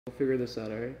We'll figure this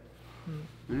out, alright?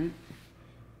 Alright?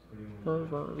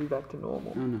 I'll be back to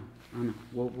normal. I know.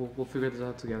 We'll figure this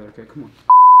out together, okay? Come on.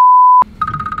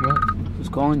 What? Who's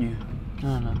calling you? I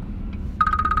don't know.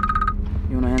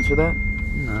 You wanna answer that?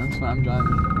 No, that's fine. I'm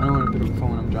driving. I don't want to pick up the phone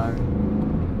when I'm driving.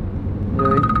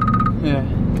 Really? Yeah.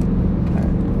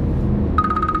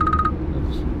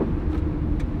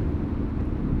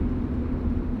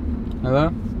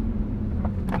 Hello?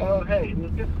 Oh, hey,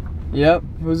 Lucas. Yep.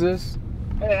 Who's this?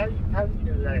 Hey, how you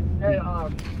doing today? Hey, I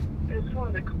just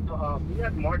wanted to, we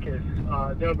had Marcus,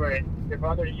 Dobre, your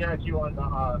brother, he had you on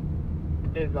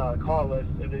his call list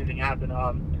if anything happened.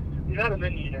 We had him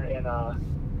in here, and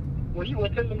were you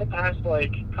with him in the past,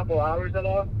 like, couple hours at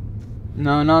all?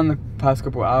 No, not in the past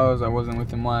couple hours. I wasn't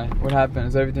with him. Why? What happened?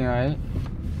 Is everything alright?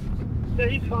 Yeah,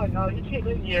 he's fine. He came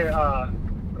in here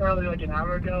early, like an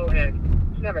hour ago,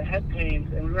 and he's having head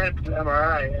pains, and we ran to the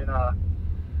MRI, and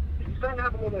he's starting to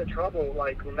have a little bit of trouble,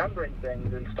 like, remembering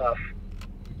things and stuff.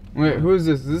 Wait, who is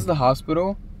this? Is this the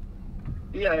hospital?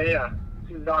 Yeah.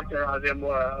 This is Dr.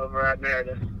 Zamora over at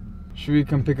Meredith. Should we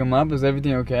come pick him up? Is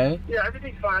everything okay? Yeah,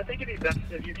 everything's fine. I think it'd be best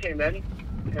if you came in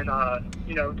and,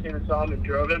 came and saw him and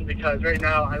drove him, because right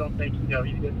now I don't think,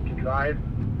 he's good to drive,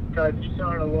 because he's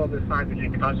showing a little bit of signs of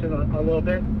concussion a little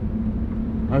bit.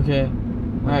 Okay.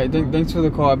 Alright, thanks for the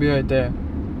call. I'll be right there.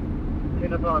 Okay,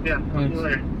 no problem. Yeah, talk to you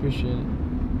later. Appreciate it.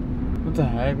 What the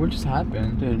heck? What just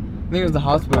happened? Dude. I think it was the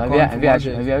hospital. Have you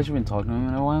actually been talking to him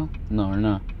in a while? No or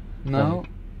no? No?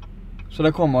 Should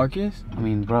I call Marcus? I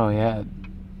mean, bro, yeah.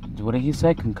 What did he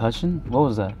say? Concussion? What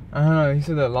was that? I don't know. He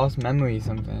said that lost memory or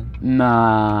something.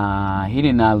 Nah, he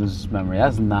did not lose his memory.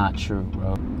 That's not true,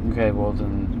 bro. Okay, well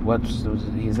then,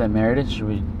 he's at Meredith? Should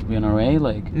we be on our way?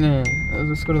 Like? Yeah,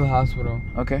 let's go to the hospital.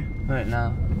 Okay. Right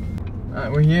now.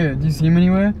 Alright, we're here. Do you see him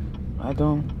anywhere? I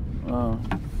don't. Oh,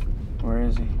 where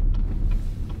is he? He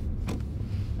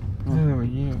said we're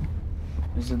here.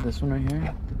 Is it this one right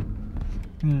here?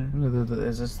 Yeah.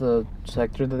 Is this the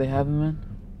sector that they have him in?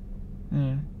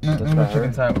 Yeah. That's Let me right, check right?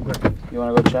 inside real quick. You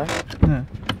wanna go check? Yeah.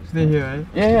 Stay here, right?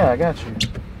 Yeah, I got you.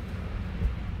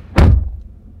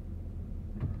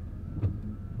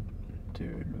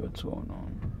 Dude, what's going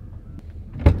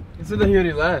on? He said that he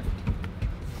already left.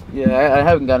 Yeah, I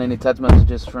haven't gotten any text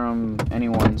messages from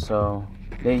anyone, so...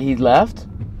 He left?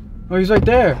 Oh, he's right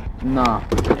there. Nah.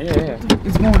 Yeah.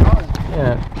 What's going on?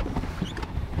 Yeah.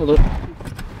 Hold up.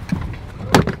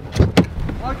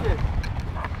 Marcus!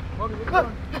 Marcus, what's going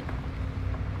on?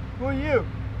 Who are you?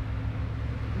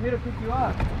 I'm here to pick you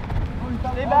up. Oh,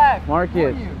 stay back. Marcus. Who are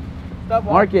you? Stop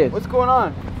walking. Marcus. What's going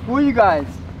on? Who are you guys?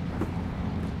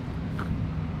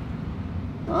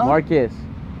 Huh?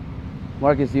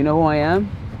 Marcus, do you know who I am?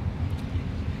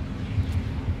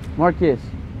 Marcus,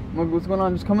 What's going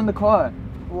on? Just come in the car.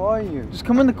 Who are you? Just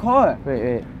come in the car.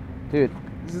 wait, dude,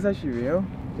 Is this actually real?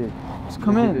 dude, Just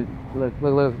come in. dude,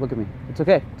 look at me. It's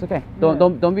okay.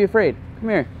 Don't be afraid. Come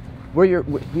here.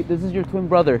 This is your twin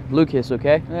brother, Lucas.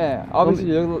 Okay? Yeah.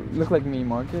 Obviously, you look like me,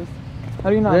 Marcus. How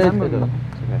do you not remember me?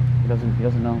 It's okay. He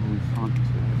doesn't know who he's talking to.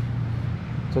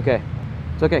 It's okay.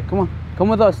 It's okay. Come on. Come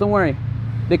with us. Don't worry.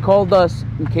 They called us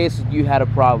in case you had a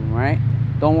problem, right?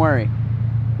 Don't worry.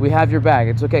 We have your bag.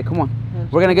 It's okay. Come on. Yeah,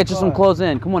 We're gonna get you some clothes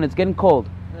in. Come on. It's getting cold.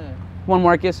 Yeah. Come on,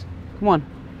 Marcus. Come on.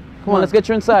 Let's get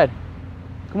you inside.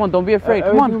 Come on. Don't be afraid.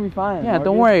 Come on. Everything will be fine. Yeah. Marcus.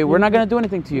 Don't worry. We're not gonna do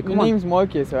anything to you. Come Your on. name's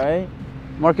Marcus, right?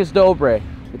 Marcus Dobre.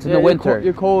 It's in the winter.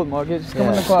 You're cold, Marcus. Just come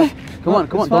in the Yeah. car. Come on.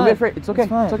 Don't be fine. afraid. It's okay. It's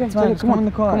fine. It's okay. It's fine. Just come in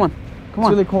the car. Come on. It's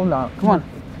really cold now. Come on.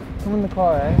 Come in the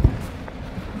car, right?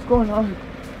 What's going on?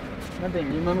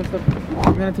 Nothing. You remember stuff?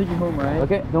 I'm gonna take you home, right?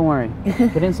 Okay. Don't worry.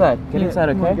 Get inside. Get inside.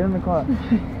 Come Okay. on, get in the car. Do you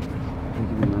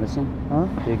give him medicine? Huh?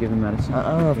 Do you give him medicine? I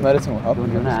don't know if medicine will help You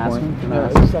him wanna at ask this him? point. You wanna Yeah,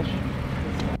 ask it's just-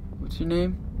 What's your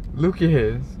name?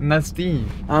 Lucas. And that's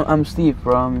Steve. I'm Steve,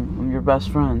 bro. I'm your best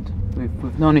friend.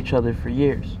 We've known each other for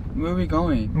years. Where are we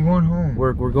going? We're going home.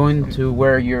 We're going to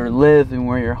where you live and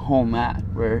where you're home at.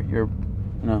 Where you're,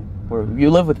 where you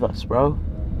live with us, bro.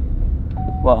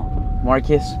 Well,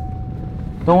 Marcus,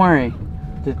 don't worry.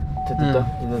 Did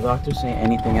the doctor say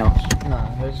anything else?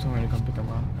 Nah, they just told me to come pick him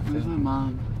up. Where's my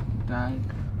mom? Dad?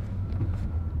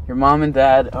 Your mom and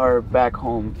dad are back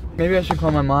home. Maybe I should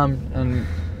call my mom and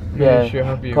maybe Yeah. she'll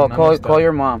help you. Call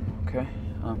your mom. Okay.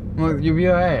 Well, you'll be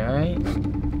alright?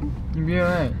 You'll be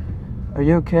alright. Are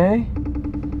you okay?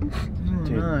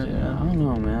 Dude, I don't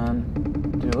know, man.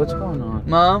 Dude, what's going on?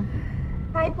 Mom?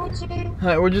 Hi, Poochie.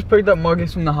 Hi, we just picked up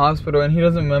Marcus from the hospital and he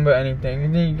doesn't remember anything.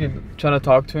 You think you could try to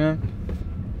talk to him?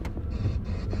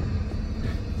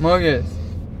 Marcus.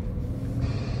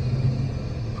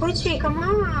 Poochie, come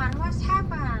on. What's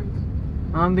happened?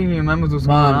 I don't think he remembers what's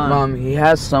going on. Mom, he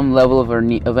has some level of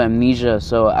amnesia,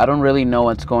 so I don't really know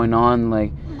what's going on.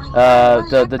 Like,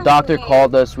 the doctor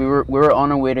called us. We were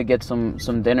on our way to get some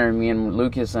dinner, me and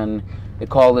Lucas, and they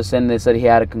called us in. They said he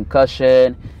had a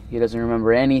concussion. He doesn't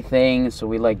remember anything, so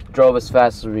we like drove as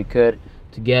fast as we could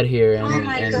to get here. And, Oh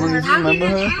my and God. Mommy, do you How remember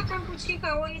did her? that happen,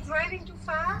 Puchika? Were you driving too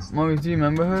fast? Mommy, do you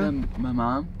remember her? my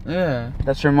mom? Yeah.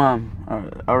 That's your mom,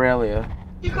 Aurelia.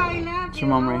 Puchika, I love It's you. your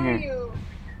mom How right are here. you?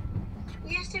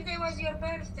 Yesterday was your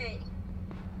birthday.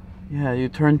 Yeah, you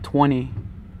turned 20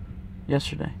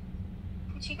 yesterday.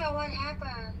 Puchika, what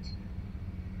happened?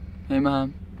 Hey,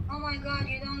 Mom. Oh my God,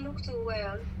 you don't look too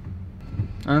well.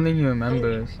 I don't think he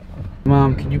remembers.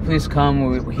 Mom, can you please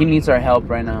come? He needs our help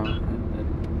right now.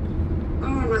 Oh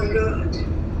my God.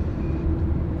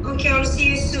 Okay, I'll see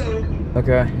you soon.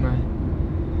 Okay. Bye.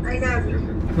 I love you.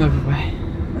 Love you, bye.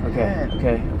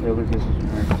 Okay, Lucas.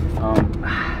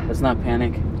 Let's not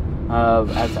panic.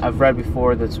 I've read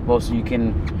before that supposedly you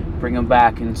can bring him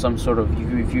back in some sort of.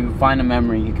 If you find a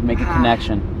memory, you can make a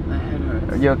connection. My head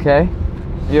hurts. Are you okay?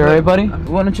 You alright, buddy?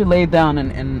 Why don't you lay down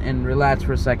and relax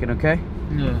for a second, okay?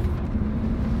 Yeah.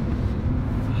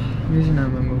 He doesn't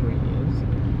remember who he is.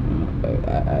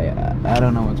 I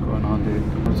don't know what's going on, dude.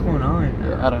 What's going on?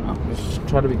 I don't know. Just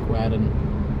try to be quiet and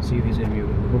see if he's gonna be.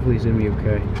 Hopefully he's gonna be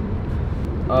okay.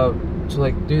 So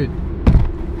like, dude,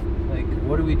 like,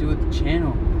 what do we do with the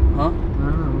channel, huh? I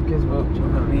don't know. Who cares about the I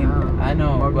mean, I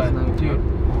know, Marcus but and I- dude,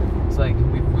 it's like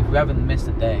we haven't missed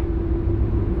a day,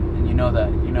 and you know that.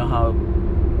 You know how.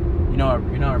 You know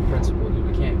our principle, dude.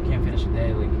 We can't finish a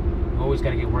day. Like, we always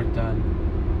gotta get work done.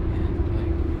 And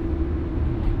like,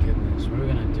 oh my goodness, what are we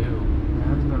gonna do? I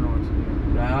just don't know what to do.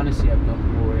 But I honestly have no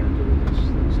clue what we're gonna do with this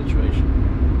situation.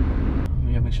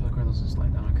 We gotta make sure the car doesn't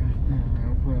slide down, okay? Yeah,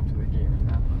 we're pulling up to the gate right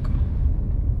now. Okay.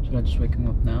 Should I just wake him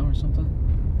up now or something?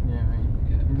 Yeah, right.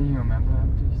 Yeah. You think he remember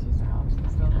after he sees the house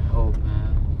and stuff? I hope,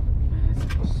 man.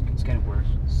 It's getting worse.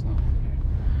 It's not here.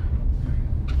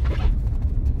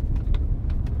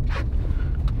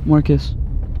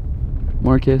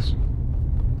 Marcus.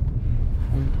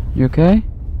 You okay?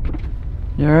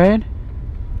 You alright?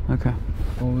 Okay.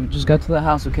 Well, we just got to the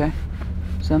house, okay?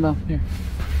 Stand up here.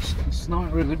 It's snowing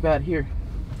really bad here. Here,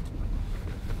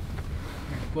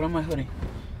 put on my hoodie.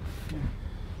 Here.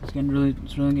 It's really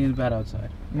getting bad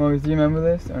outside. Marcus, do you remember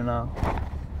this or no?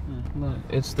 Look,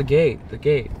 it's the gate. Do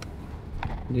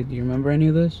you remember any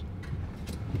of this?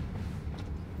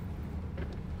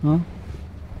 Huh?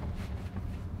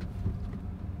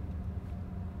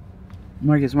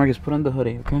 Marcus, put on the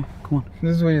hoodie, okay? Come on.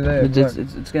 This is where you live.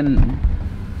 It's getting.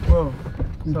 Whoa.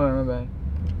 Sorry, my bad.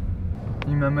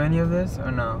 You remember any of this or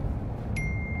no?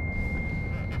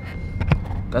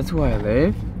 That's where I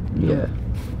live? Yeah.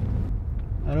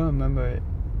 I don't remember it.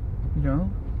 You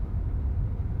don't?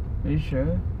 Are you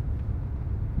sure?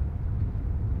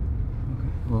 Okay.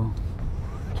 Well,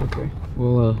 it's okay.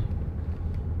 We'll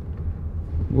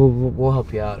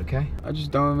help you out, okay? I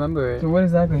just don't remember it. So what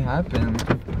exactly happened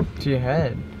to your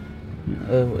head?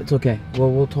 It's okay.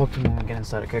 We'll talk to him when we get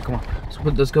inside, okay? Come on.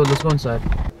 Let's go inside.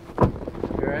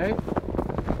 You alright?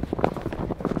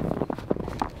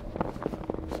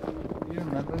 You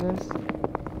remember this?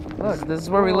 Look, this is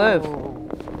where we live.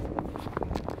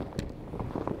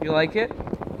 You like it?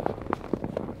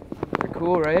 You're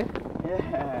cool, right?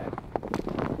 Yeah.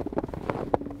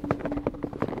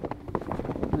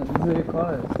 This is what your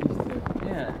car is.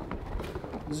 Yeah.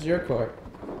 This is your car.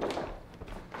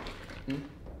 This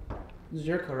is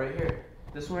your car right here.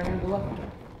 This one right here, the left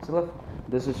one. It's the left one.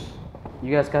 This is.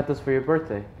 You guys got this for your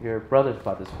birthday. Your brothers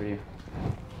bought this for you.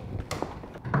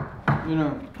 You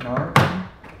know, no?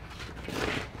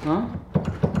 Huh?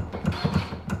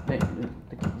 Hey, do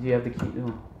you have the key?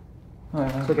 Oh.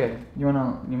 Alright, It's okay. You need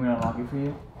me to unlock it for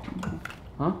you?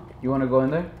 Huh? You want to go in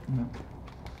there? No.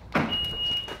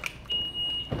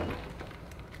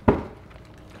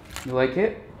 You like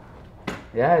it?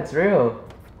 Yeah, it's real.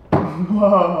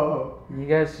 Whoa. You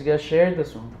guys shared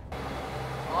this one.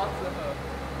 Awesome.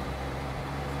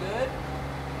 Good?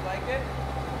 You like it?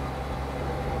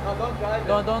 No, don't drive it.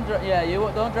 Don't drive. Yeah,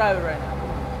 don't drive it right now.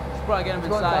 Just probably get him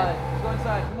Let's go inside. inside. Let's go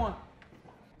inside. Come on.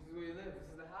 This is where you live. This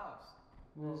is the house.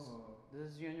 This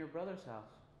is you and your brother's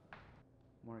house.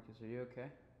 Marcus, are you okay?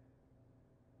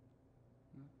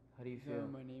 How do you You know feel?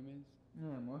 what my name is?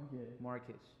 Yeah,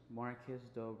 Marcus. Marcus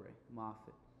Dobre,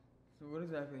 Moffat. So what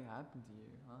exactly happened to you,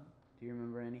 huh? Do you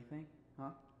remember anything?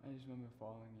 Huh? I just remember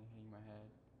falling and hitting my head.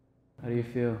 How do you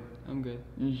feel? I'm good.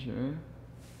 You sure?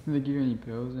 Did they give you any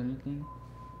pills or anything?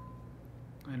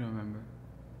 I don't remember.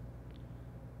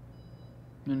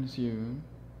 You want to see your room?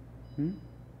 Do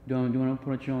you want to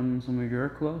put you on some of your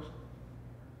clothes?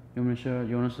 You want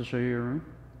us to show you your room?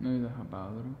 Maybe they'll help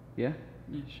out a little. Yeah?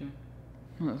 Yeah, sure.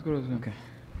 Oh, let's go to Zoom. Okay.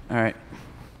 Alright.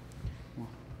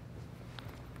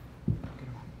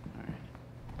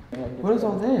 What is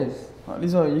all this? Oh,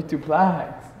 these are YouTube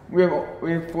flags. We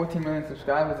have 14 million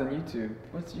subscribers on YouTube.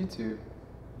 What's YouTube?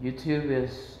 YouTube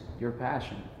is your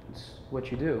passion. It's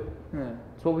what you do. Yeah.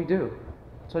 It's what we do.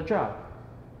 It's our job.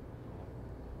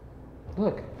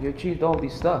 Look, you achieved all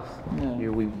these stuff. Yeah.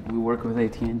 We work with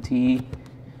AT&T.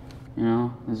 You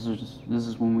know, this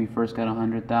is when we first got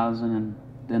 100,000 and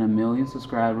then 1 million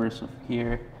subscribers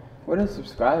here. What are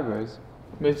subscribers?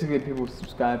 Basically, people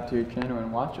subscribe to your channel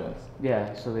and watch us.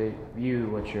 Yeah, so they view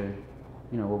what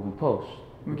what we post.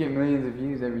 We get millions of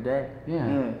views every day.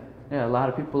 Yeah. Yeah, a lot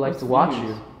of people like What's to watch views?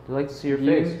 you. They like to see your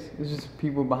Views? face. It's just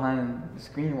people behind the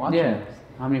screen watching Yeah. us.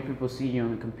 How many people see you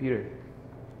on the computer?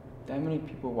 That many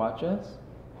people watch us?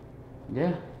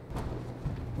 Yeah.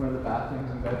 Where the bathrooms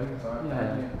and bedrooms are.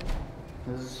 Yeah.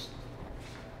 This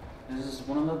is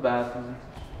one of the bathrooms.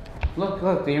 Look,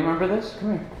 do you remember this?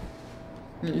 Come here.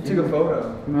 You took a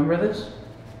photo. Remember this?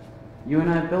 You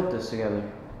and I built this together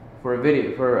for a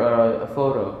video, for a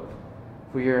photo,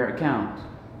 for your account,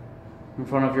 in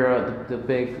front of your the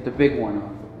big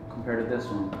one compared to this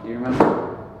one. Do you remember?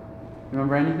 You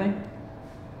remember anything?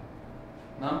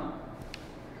 No.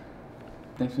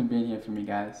 Thanks for being here for me,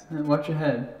 guys. Watch your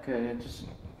head. Okay, just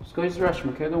go use the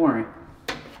restroom. Okay, don't worry.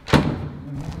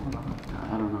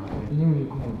 I don't know. You think we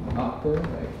call doctor?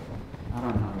 Like, I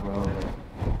don't know, bro.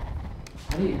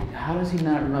 How does he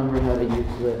not remember how to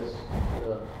use this?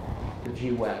 The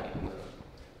G-Wagon.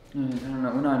 I don't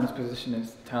know. We're not in this position to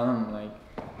tell him like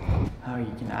how he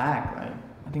can act. Like,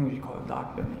 I think we should call a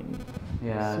doctor maybe.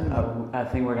 Yeah, I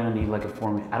think we're gonna need like a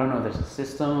format. I don't know if there's a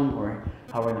system or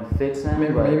how we're gonna fix him.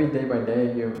 Maybe day by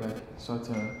day you like sort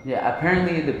of. Yeah,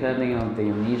 apparently depending on the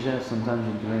amnesia, sometimes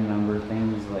you do remember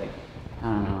things like I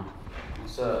don't know.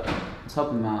 So let's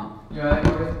help him out. You alright,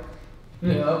 boy?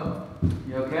 Yeah.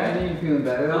 You I okay? think you're feeling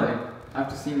better. Huh? Like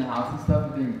after seeing the house and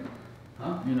stuff. I think.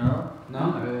 Huh? You know?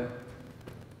 No.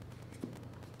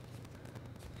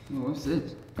 Oh, what's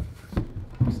this?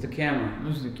 It's the camera.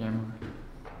 This is the camera.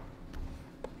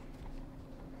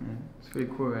 It's pretty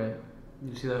cool, right?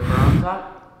 You see that fur on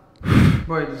top?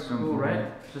 Boy, this is Cool,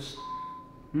 right? Just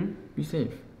Be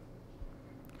safe.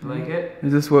 You like it?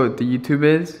 Is this what the YouTube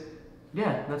is?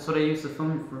 Yeah, that's what I used to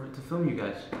film you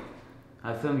guys.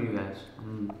 I film you guys.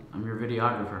 I'm your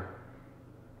videographer.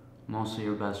 I'm also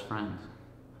your best friend.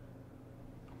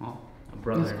 Well, a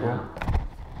brother That's cool. now.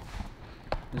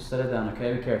 Just set it down,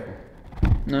 okay? Be careful.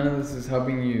 None of this is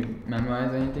helping you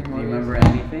memorize anything. Do you Maurice? remember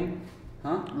anything?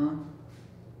 Huh?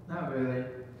 Not really.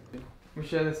 We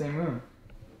share the same room.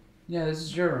 Yeah, this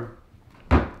is your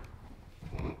room.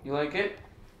 You like it?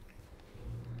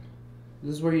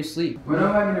 This is where you sleep. When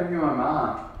am I gonna be my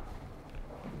mom?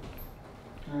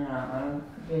 I don't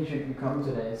think she can come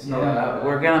today. Yeah,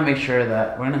 we're gonna make sure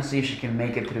that we're gonna see if she can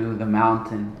make it through the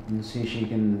mountain and see if she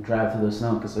can drive through the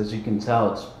snow. Because as you can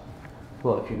tell,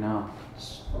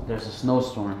 there's a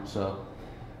snowstorm. So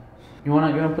you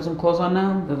wanna put some clothes on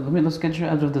now? Let's get you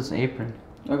out of this apron.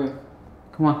 Okay.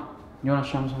 Come on. You wanna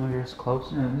show them some of your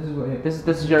clothes? Yeah, this is what.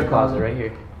 This is your closet right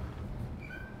here.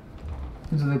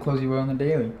 These are the clothes you wear on the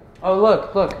daily. Oh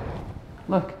look.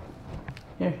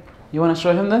 Here. You wanna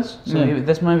show him this? So Yeah.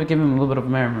 this might give him a little bit of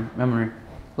memory.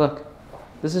 Look.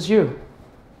 This is you.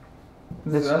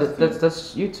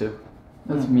 That's you two.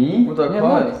 That's me? With our Yeah,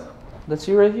 clothes. look. That's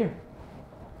you right here.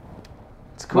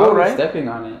 It's Why cool, are we right? stepping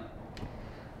on it?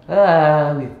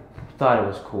 We thought it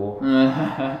was cool.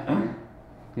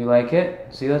 You like it?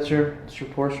 See, that's your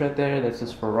Porsche right there. That's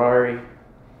his Ferrari.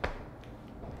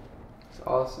 It's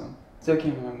awesome. Still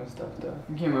can't remember stuff though.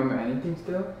 You can't remember anything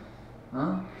still?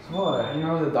 Huh? What? You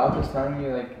know the doctor's telling you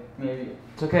like maybe.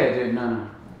 It's okay, dude. No.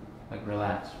 Like,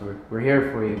 relax. We're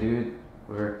here for you, dude.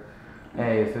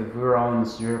 Hey, if we were all in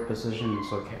your position,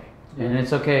 it's okay. Yeah. And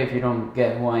it's okay if you don't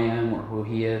get who I am or who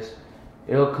he is.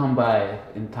 It'll come by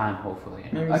in time, hopefully.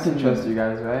 I can trust you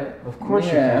guys, right? Of course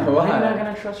Yeah, you can. why? Why are you not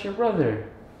gonna trust your brother?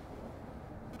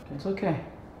 It's okay.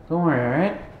 Don't worry,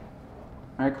 alright?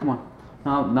 Alright, come on.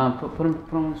 Now put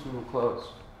on some clothes.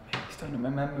 He's starting to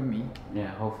remember me. Yeah,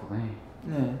 hopefully.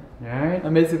 Yeah. You alright?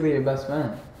 I'm basically your best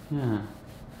friend. Yeah.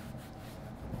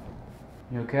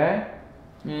 You okay?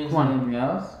 You need Come on. anything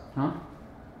else? Huh?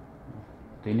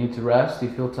 Do you need to rest? Do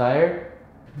you feel tired?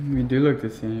 We do look the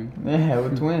same. Yeah,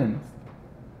 we're twins.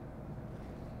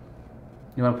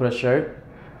 You wanna put a shirt?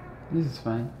 This is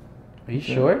fine. Are you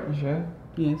sure? You sure?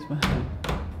 Yeah, it's fine.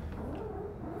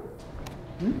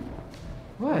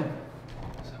 What?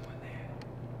 Someone there.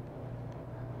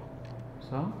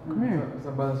 So, come here. It's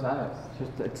my brother Cyrus.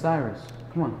 It's Cyrus.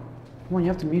 Come on. Come on, you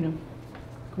have to meet him.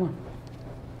 Come on.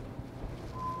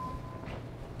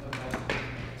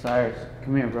 Cyrus,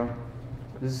 come here, bro.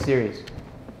 This is serious.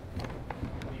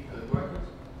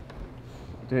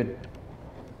 Dude,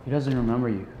 he doesn't remember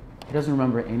you. He doesn't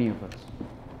remember any of us.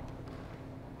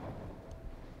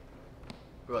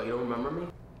 Bro, you don't remember me?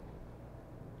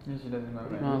 Yeah, she doesn't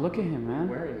remember. No, look at him, man.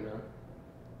 Where are you, man?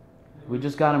 We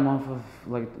just got him off of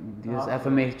like this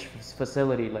FMH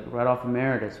facility, like right off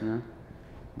Emeritus, man.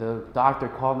 The doctor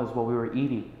called us while we were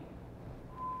eating.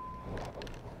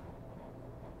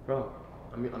 Bro,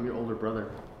 I'm your older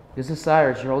brother. This is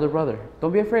Cyrus, your older brother.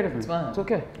 Don't be afraid of him. It's fine. It's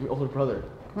okay. I'm your older brother.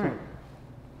 Come here.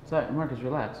 Sorry, Marcus,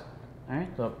 relax. All right?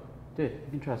 What's up? Dude, you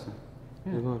can trust him.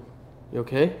 How's it going? You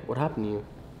okay? What happened to you?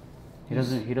 He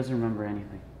doesn't remember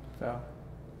anything. So,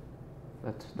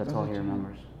 That's all he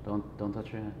remembers. Don't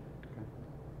touch your head.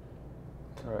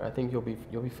 It's alright. I think you'll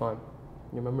be fine.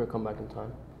 Your memory will come back in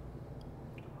time.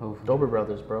 Hopefully. Dobre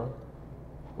brothers, bro.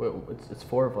 Wait, it's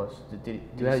 4 of us. Did you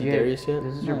see Darius yet?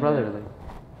 This is your brother, like.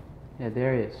 Yeah,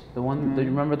 Darius. The one. Do you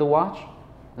remember the watch?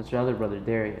 That's your other brother,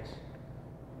 Darius.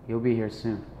 He'll be here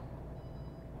soon.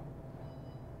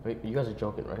 Wait, you guys are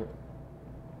joking, right?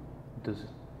 Does it?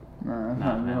 no,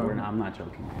 No, man, we're not. I'm not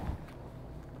joking.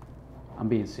 I'm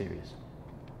being serious.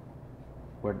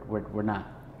 We're not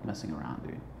messing around,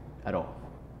 dude, at all.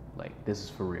 Like, this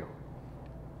is for real.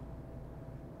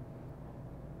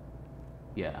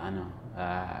 Yeah, I know.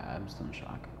 I'm still in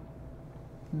shock.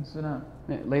 Sit down.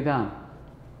 Yeah, lay down.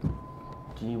 Do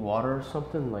you need water or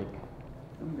something? Like,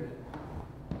 I'm good.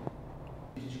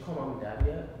 did you call mom and dad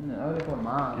yet? No, I already called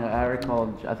mom. Yeah, I already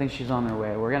called. I think she's on her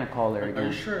way. We're gonna call her Are you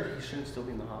again. sure he shouldn't still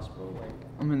be in the hospital? Like,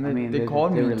 I mean, they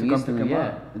called me to come released pick him yeah,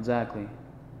 up. exactly.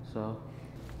 So,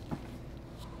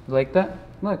 you like that?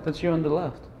 Look, that's you on the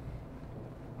left.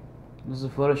 This is a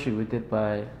photo shoot we did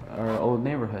by our old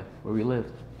neighborhood where we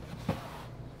lived.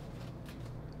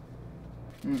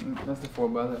 That's the 4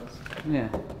 brothers. Yeah,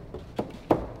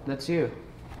 that's you.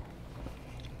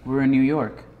 We're in New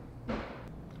York.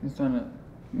 He's trying to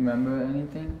remember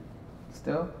anything?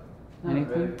 Still? Not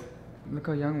Anything? really. Look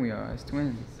how young we are as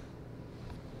twins.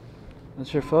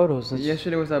 That's your photos. That's...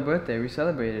 Yesterday was our birthday. We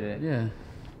celebrated it. Yeah.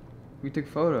 We took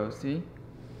photos, see?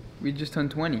 We just turned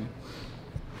 20.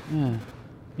 Yeah.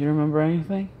 You remember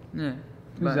anything? Yeah.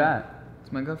 Who's But that?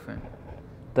 It's my girlfriend.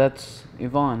 That's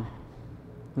Yvonne.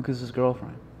 Lucas's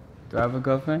girlfriend. Do I have a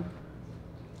girlfriend?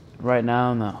 Right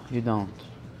now, no, you don't.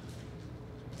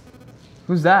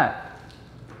 Who's that?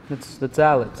 That's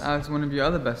Alex. Alex, one of your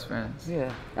other best friends.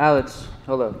 Yeah. Alex,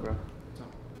 hold up, bro.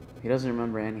 He doesn't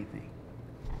remember anything.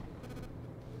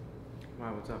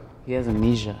 Why, what's up? He has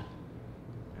amnesia.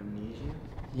 Amnesia?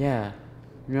 Yeah.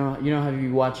 You know how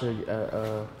you watch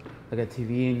a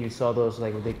TV and you saw those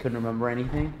like they couldn't remember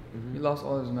anything? He lost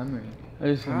all his memory. I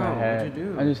just hit my How? head. What'd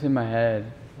you do? I just hit my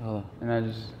head, Oh. and I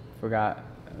just forgot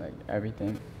like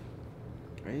everything.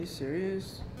 Are you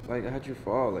serious? Like, how'd you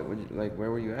fall? Like, where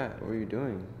were you at? What were you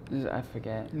doing? Just, I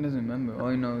forget. He doesn't remember. All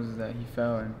he knows is that he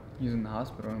fell and he was in the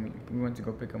hospital, and we went to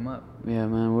go pick him up. Yeah,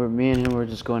 man. Me and him were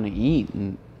just going to eat,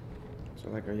 and So,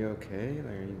 like, are you okay? Like,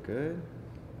 are you good?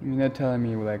 I mean, they're telling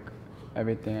me like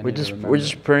everything. I need to we're remember.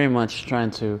 just pretty much trying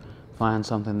to find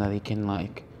something that he can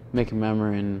like make a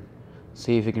memory and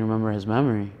see if he can remember his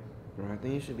memory. Bro, I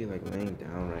think you should be, like, laying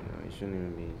down right now. You shouldn't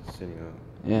even be sitting up.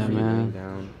 Yeah, You should be laying man.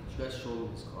 down. you guys showed me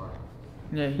his car.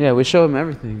 Yeah. Yeah, we show him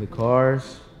everything. The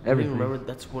cars, I don't even everything. remember.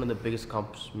 That's one of the biggest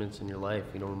accomplishments in your life.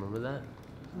 You don't remember that?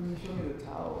 He showed me the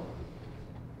towel.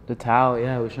 The towel,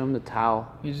 yeah, we show him the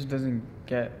towel. He just doesn't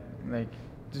get like,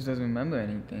 just doesn't remember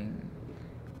anything.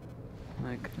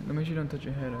 Like, Make sure you don't touch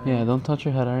your head. yeah, don't touch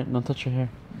your head, alright? Don't touch your hair.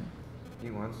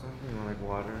 You want something? You want, like,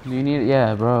 water? Do you need?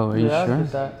 Yeah, bro. Are you Yeah, I'll sure?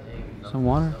 get that. Some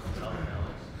water?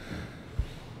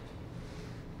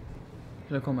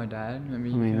 Should I call my dad? Maybe.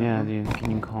 I he mean, can yeah. help me?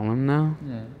 Can you call him now?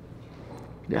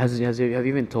 Yeah. Have you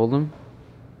even told him?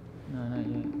 No, not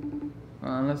yet.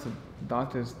 Well, unless the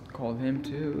doctors called him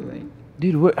too, like.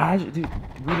 Dude,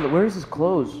 where's his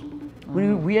clothes? We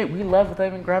left without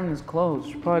even grabbing his clothes.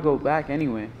 Should probably go back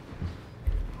anyway.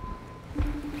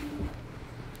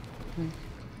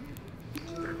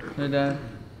 Hey, Dad.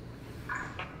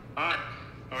 Hi,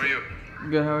 how are you?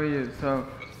 Good. How are you? So,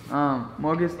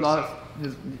 Morgus lost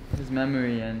his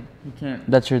memory and he can't.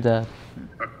 That's your dad,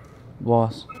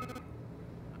 boss.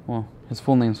 Well, his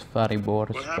full name's Fatty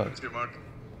Boris, What but happened to you, Mark?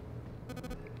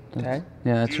 Dad?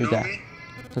 yeah, that's Do you your know dad. me?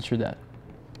 That's your dad.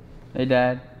 Hey,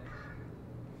 Dad.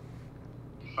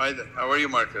 Hi there. How are you,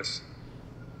 Marcus?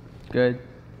 Good.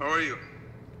 How are you?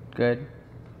 Good.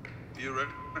 Do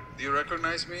you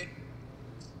recognize me?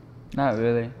 Not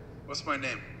really. What's my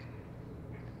name?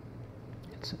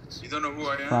 It's You don't know who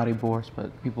I am? Body Boris, but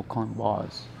people call him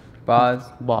Boz. Boz.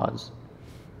 Boz.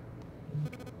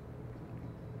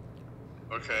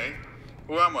 Okay.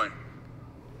 Who am I?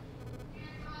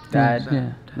 Dad.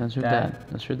 Yeah, that's your Dad. dad.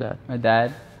 That's your dad. My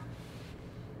dad.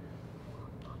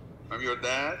 I'm your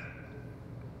dad?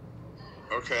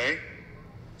 Okay.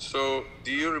 So,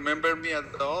 do you remember me at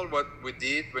all? What we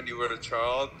did when you were a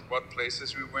child? What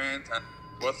places we went? And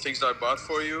what things I bought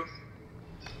for you?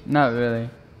 Not really.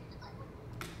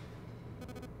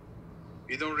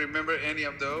 You don't remember any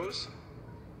of those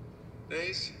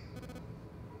days?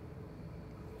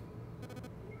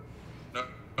 No?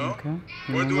 No? Okay.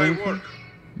 You Where do remember I anything? work?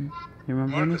 You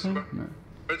remember Marcus, anything? No.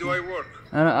 where do I work?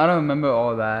 I don't remember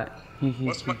all that.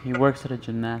 He works at a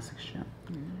gymnastics gym.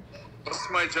 What's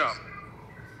my job?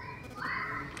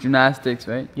 Gymnastics,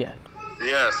 right? Yeah.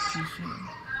 Yes.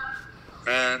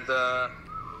 And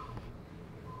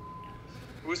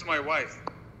who's my wife?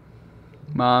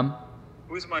 Mom.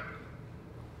 Who's my...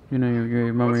 You know, you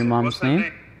remember your mom's what's her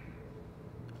name?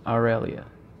 Aurelia.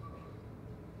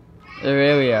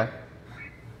 Aurelia.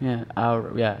 Yeah,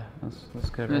 that's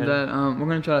good. And Right? that we're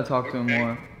gonna try to talk to him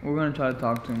more. We're gonna try to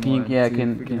talk to him Can more. you, yeah, see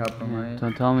if we can help him, yeah,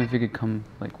 right? tell him if you could come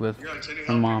like with Yeah, can you her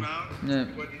help mom. him out? Yeah.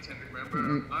 What you can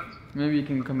remember? Not? Maybe you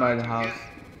can come by the house.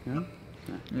 Yeah?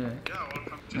 Yeah. Yeah,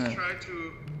 well, just Yeah. try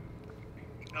to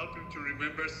help him to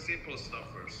remember simple stuff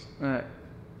first. Alright.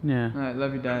 Yeah. Alright,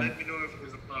 love you, And Dad. let me know if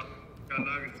there's a problem. I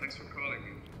love you. Thanks for calling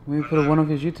me. We put one of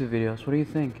his YouTube videos. What do you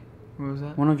think? What was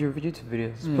that? One of your YouTube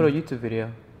videos. Let's Yeah. put a YouTube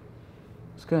video.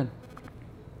 It's good.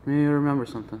 Maybe you remember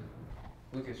something.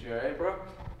 Lucas, you alright, bro?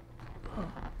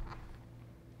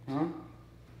 Huh?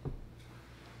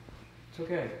 It's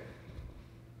okay.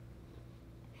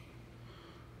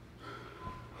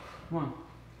 Come on.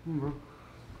 Come on, bro.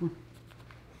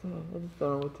 I just don't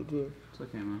know what to do. It's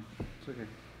okay, man. It's okay.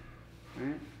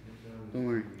 Alright? Don't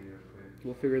worry.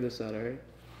 We'll figure this out, alright?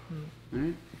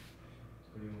 Alright?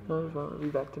 I just want to be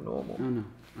back to normal.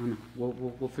 I know.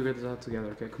 We'll figure this out together,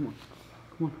 okay? Come on.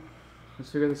 Come on.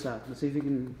 Let's figure this out. Let's see if he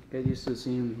can get used to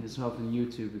seeing himself on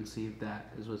YouTube and see if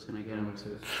that is what's gonna get him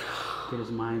to get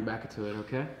his mind back into it,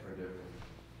 okay?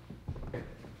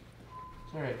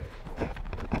 It's alright.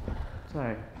 It's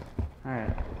alright.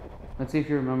 Alright. Let's see if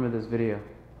you remember this video.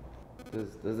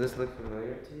 Does this look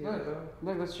familiar to you?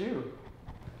 Look, that's you.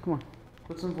 Come on.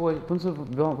 Put some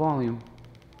volume.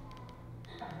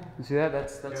 You see that?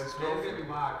 That's his girlfriend.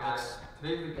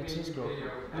 That's his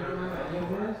girlfriend.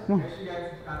 Come on.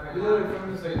 We literally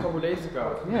filmed this like a couple days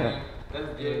ago. Yeah.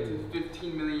 Let's get to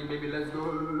 15 million, baby. Let's go.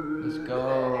 Let's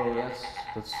go.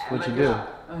 That's what you do.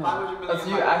 That's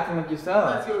you acting like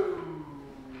yourself. Let's go.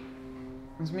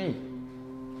 It's me.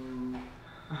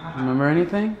 Remember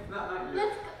anything?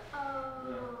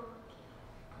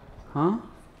 Huh?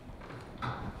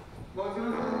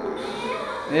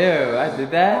 Ew, I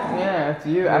did that? Yeah, that's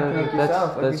you acting like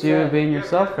yourself. like That's you you said. being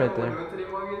yourself right there.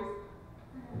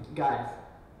 Guys,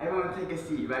 everyone take a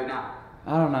seat right now.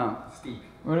 I don't know. Steve.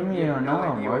 What do you mean you don't know,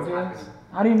 idea what's Morgan? happening.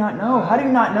 How do you not know? How do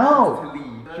you not know? To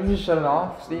leave. Should we just shut it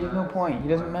off, Steve? No point. He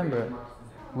doesn't remember.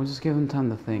 We'll just give him time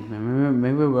to think, man.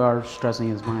 Maybe we are stressing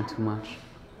his mind too much.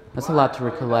 That's a lot to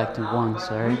recollect at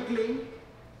once, alright?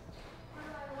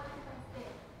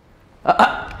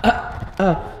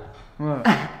 What?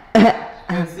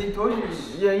 Steve told you.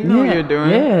 Yeah, you know what you're doing.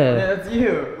 Yeah. That's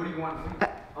you. What do you want?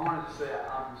 I want to say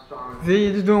I'm strong. See,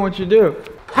 you're just doing what you do.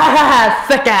 Ha ha ha,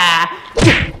 sucker!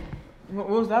 What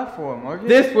was that for, Morgan?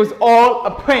 This was all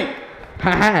a prank.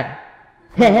 Ha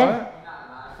What?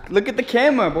 Look at the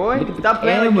camera, boy. Stop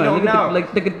playing like you don't know.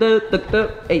 Look at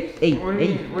the, hey, What do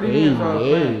you mean? What do you mean it's all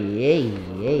a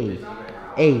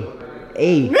prank?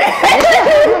 hey.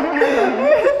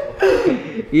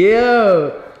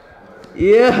 Yo.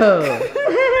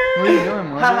 What are you doing,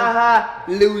 Morgan? Ha ha ha,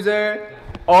 loser.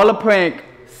 All a prank.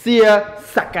 See ya,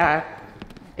 sucker.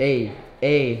 Hey.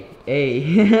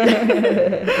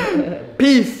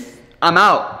 Peace. I'm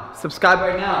out. Subscribe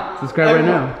right now. Subscribe right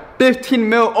now. 15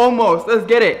 mil almost. Let's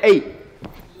get it. Hey.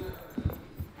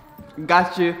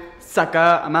 Got you, sucker.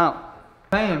 I'm out.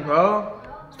 Playing, bro.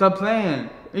 Stop playing.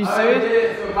 Are you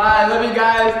serious? So bye. Love you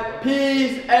guys.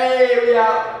 Peace. Hey, we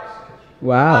out.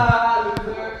 Wow.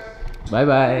 Bye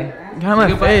bye. Get out of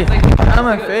my face. Get out of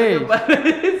my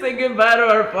face. Say goodbye to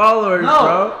our followers, No.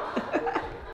 bro.